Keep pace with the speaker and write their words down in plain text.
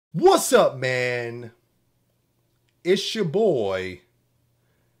What's up, man? It's your boy.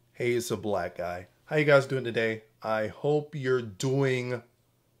 Hey, it's a black guy. How you guys doing today? I hope you're doing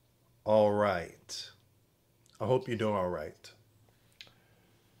all right. I hope you're doing all right.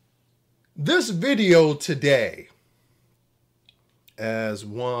 This video today, as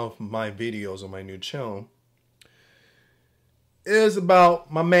one of my videos on my new channel, is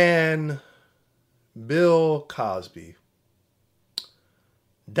about my man, Bill Cosby.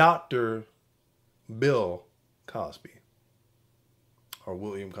 Dr. Bill Cosby. Or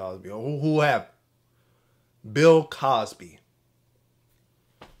William Cosby. Or who have Bill Cosby.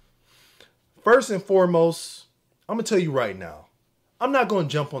 First and foremost, I'm going to tell you right now, I'm not going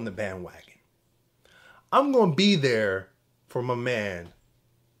to jump on the bandwagon. I'm going to be there for my man,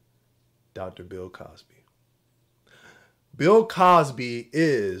 Dr. Bill Cosby. Bill Cosby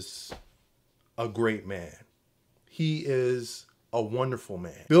is a great man. He is a wonderful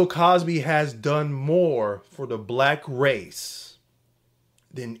man. Bill Cosby has done more for the black race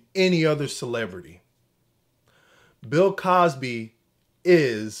than any other celebrity. Bill Cosby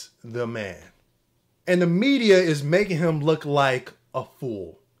is the man. And the media is making him look like a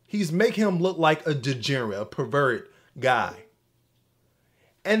fool. He's making him look like a degenerate, a pervert guy.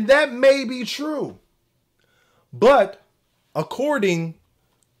 And that may be true. But according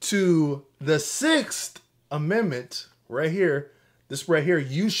to the 6th Amendment right here, this right here,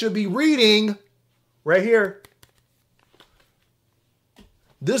 you should be reading right here.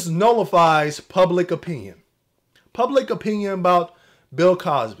 This nullifies public opinion. Public opinion about Bill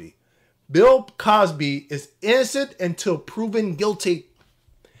Cosby. Bill Cosby is innocent until proven guilty.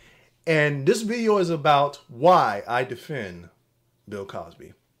 And this video is about why I defend Bill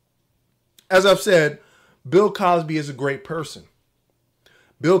Cosby. As I've said, Bill Cosby is a great person.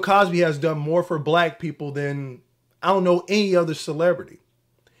 Bill Cosby has done more for black people than I don't know any other celebrity.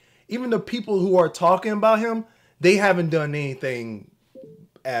 Even the people who are talking about him, they haven't done anything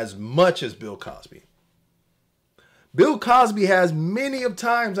as much as Bill Cosby. Bill Cosby has many of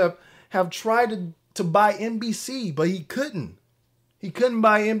times have tried to buy NBC, but he couldn't. He couldn't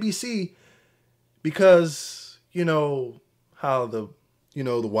buy NBC because, you know, how the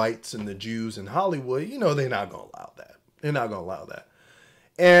whites and the Jews in Hollywood, they're not going to allow that. They're not going to allow that.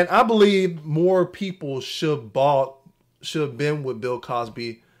 And I believe more people should have been with Bill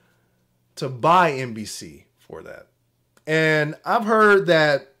Cosby to buy NBC for that. And I've heard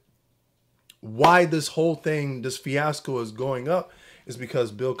that why this whole thing, this fiasco is going up is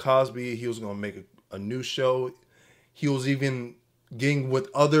because Bill Cosby, he was going to make a new show. He was even getting with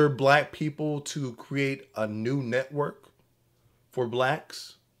other black people to create a new network for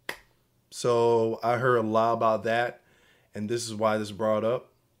blacks. So I heard a lot about that. And this is why this is brought up.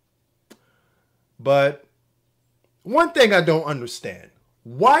 But one thing I don't understand,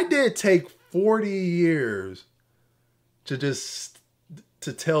 why did it take 40 years to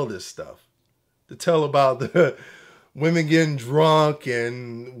tell this stuff? To tell about the women getting drunk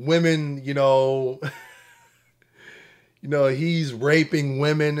and women, he's raping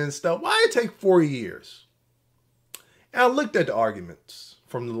women and stuff. Why did it take 40 years? And I looked at the arguments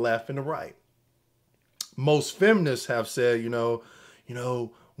from the left and the right. Most feminists have said,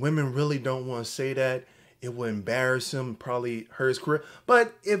 women really don't want to say that. It would embarrass him, probably hurt his career.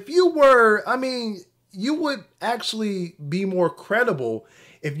 But if you were, you would actually be more credible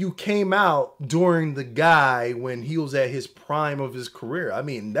if you came out during the guy when he was at his prime of his career.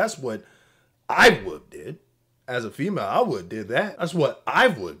 That's what I would have did. As a female, I would have did that. That's what I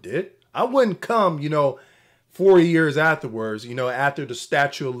would have did. I wouldn't come, 4 years afterwards, after the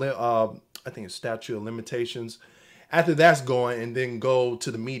statute of limitations. After that's going, and then go to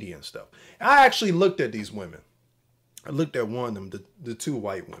the media and stuff. I actually looked at these women. I looked at one of them, the two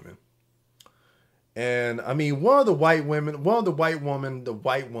white women. And one of the white women,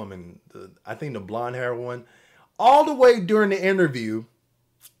 I think the blonde hair one, all the way during the interview,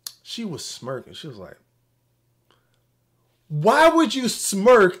 she was smirking. She was like, why would you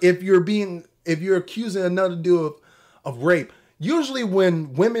smirk if you're accusing another dude of rape? Usually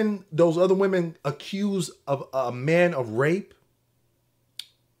when those other women accuse of a man of rape,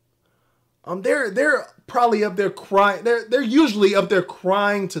 they're probably up there crying. They're usually up there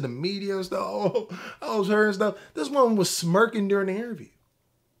crying to the media and stuff. Oh, I was her and stuff. This woman was smirking during the interview.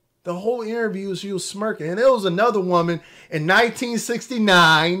 The whole interview, she was smirking. And there was another woman in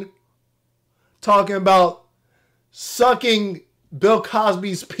 1969 talking about sucking Bill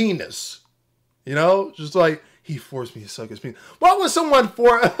Cosby's penis. Just like, he forced me to suck his penis. Why would someone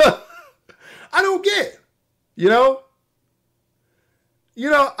I don't get.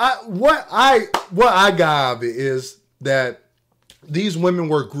 What I got out of it is that these women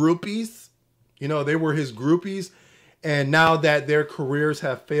were groupies. You know, they were his groupies. And now that their careers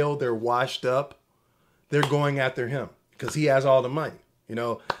have failed, they're washed up. They're going after him because he has all the money. You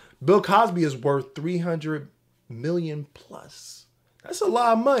know, Bill Cosby is worth 300 million plus. That's a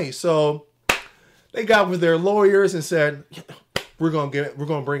lot of money. So they got with their lawyers and said, we're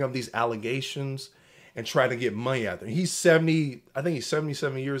gonna bring up these allegations and try to get money out there. He's 70, I think he's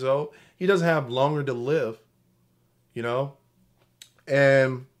 77 years old. He doesn't have longer to live, you know?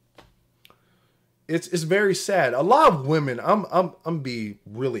 And it's very sad. A lot of women, I'm be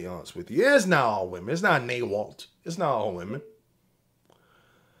really honest with you. It's not all women. It's not NAWALT. It's not all women.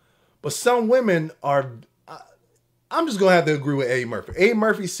 But some women are, I'm just going to have to agree with Eddie Murphy. Eddie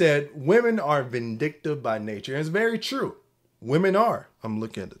Murphy said, women are vindictive by nature. And it's very true. Women are. I'm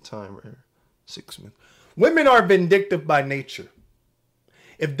looking at the time right here. 6 minutes. Women are vindictive by nature.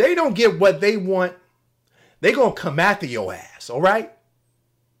 If they don't get what they want, they're going to come after your ass, all right?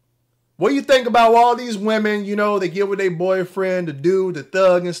 What do you think about all these women, you know, they get with their boyfriend, the dude, the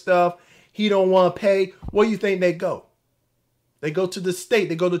thug and stuff. He don't want to pay. Where do you think they go? They go to the state.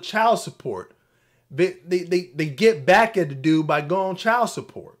 They go to child support. They get back at the dude by going on child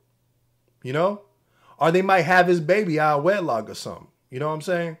support, you know? Or they might have his baby out of wedlock or something. You know what I'm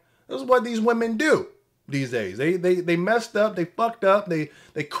saying? This is what these women do these days. They messed up. They fucked up. They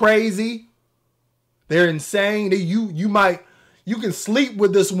crazy. They're insane. You can sleep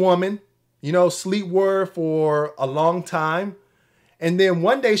with this woman, you know, sleep with her for a long time. And then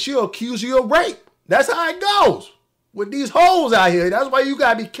one day she'll accuse you of rape. That's how it goes with these hoes out here. That's why you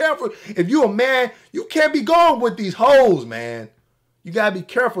got to be careful. If you a man, you can't be going with these hoes, man. You got to be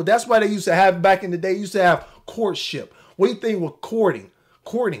careful. That's why they used to have, back in the day, used to have courtship. What do you think with courting?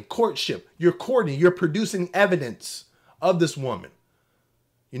 Courtship. You're courting. You're producing evidence of this woman.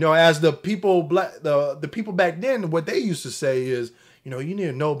 You know, as the people back then, what they used to say is, you know, you need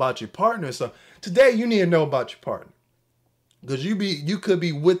to know about your partner. So today you need to know about your partner. Because you could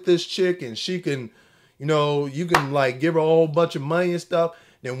be with this chick and she can, you know, you can like give her a whole bunch of money and stuff.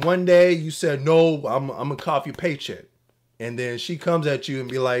 Then one day you said, no, I'm gonna cough your paycheck. And then she comes at you and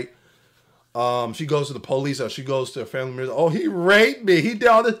be like, she goes to the police or she goes to a family member. Oh, he raped me. He did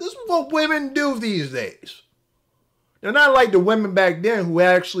all this. This is what women do these days. They're not like the women back then who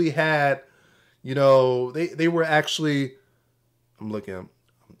actually had, you know, they were actually, I'm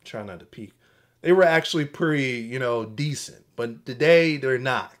trying not to peek. They were actually pretty, you know, decent. But today they're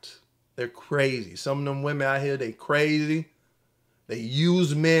not. They're crazy. Some of them women out here, they crazy. They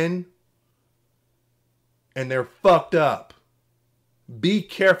use men. And they're fucked up. Be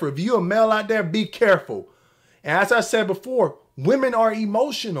careful. If you're a male out there, be careful. And as I said before, women are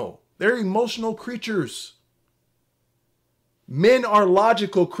emotional. They're emotional creatures. Men are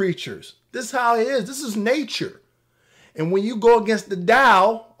logical creatures. This is how it is. This is nature. And when you go against the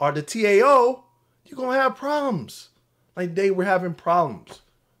Tao or the Tao, you're going to have problems. Like they were having problems.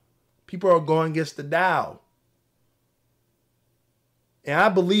 People are going against the Tao. And I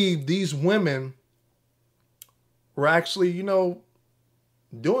believe these women were actually, you know,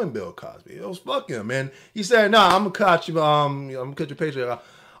 doing Bill Cosby. It was fucking him. And he said, no, I'm going to cut you. I'm going to cut your paycheck.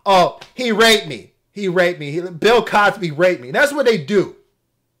 Oh, he raped me. He raped me. Bill Cosby raped me. That's what they do.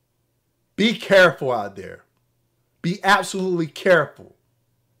 Be careful out there. Be absolutely careful.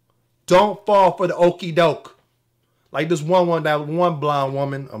 Don't fall for the okie doke. Like that one blonde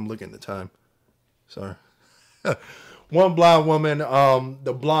woman. I'm looking at the time. Sorry. One blonde woman,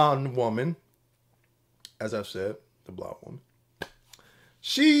 the blonde woman, as I've said, the blonde woman.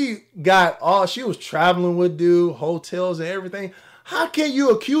 She was traveling with dude, hotels and everything. How can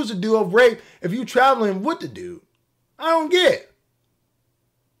you accuse a dude of rape if you traveling with the dude? I don't get it.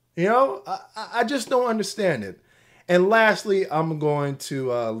 You know, I just don't understand it. And lastly, I'm going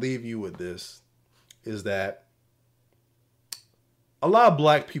to leave you with this, is that a lot of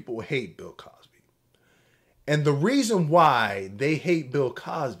black people hate Bill Cosby. And the reason why they hate Bill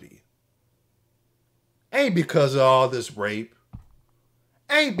Cosby ain't because of all this rape.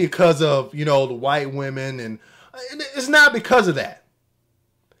 Ain't because of, you know, the white women. And it's not because of that.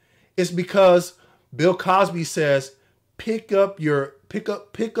 It's because Bill Cosby says, pick up your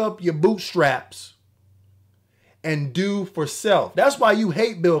bootstraps and do for self. That's why you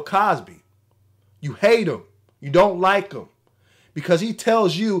hate Bill Cosby. You hate him. You don't like him. Because he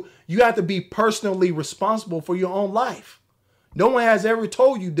tells you have to be personally responsible for your own life. No one has ever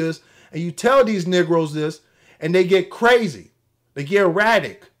told you this. And you tell these Negroes this and they get crazy. They get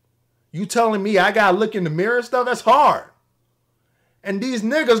erratic. You telling me I got to look in the mirror and stuff? That's hard. And these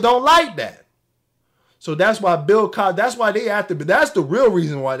niggas don't like that. So that's why Bill Cosby, that's why they after, that's the real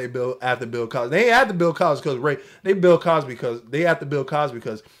reason why they after Bill Cosby. They ain't after Bill Cosby because Ray, they after Bill Cosby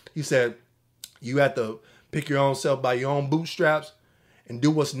because he said you have to pick your own self by your own bootstraps and do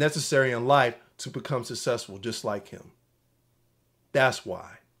what's necessary in life to become successful just like him. That's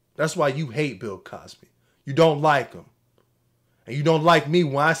why. That's why you hate Bill Cosby. You don't like him. And you don't like me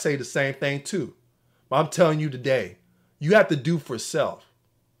when I say the same thing too. But I'm telling you today, you have to do for self.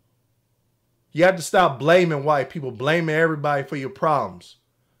 You have to stop blaming white people, blaming everybody for your problems.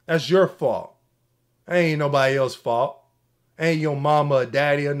 That's your fault. Ain't nobody else's fault. Ain't your mama or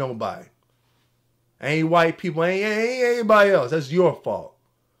daddy or nobody. Ain't white people, ain't anybody else. That's your fault.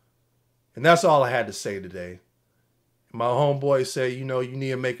 And that's all I had to say today. My homeboy said, you know, you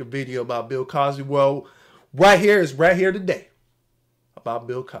need to make a video about Bill Cosby. Well, right here today about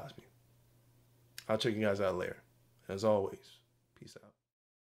Bill Cosby. I'll check you guys out later. As always, peace out.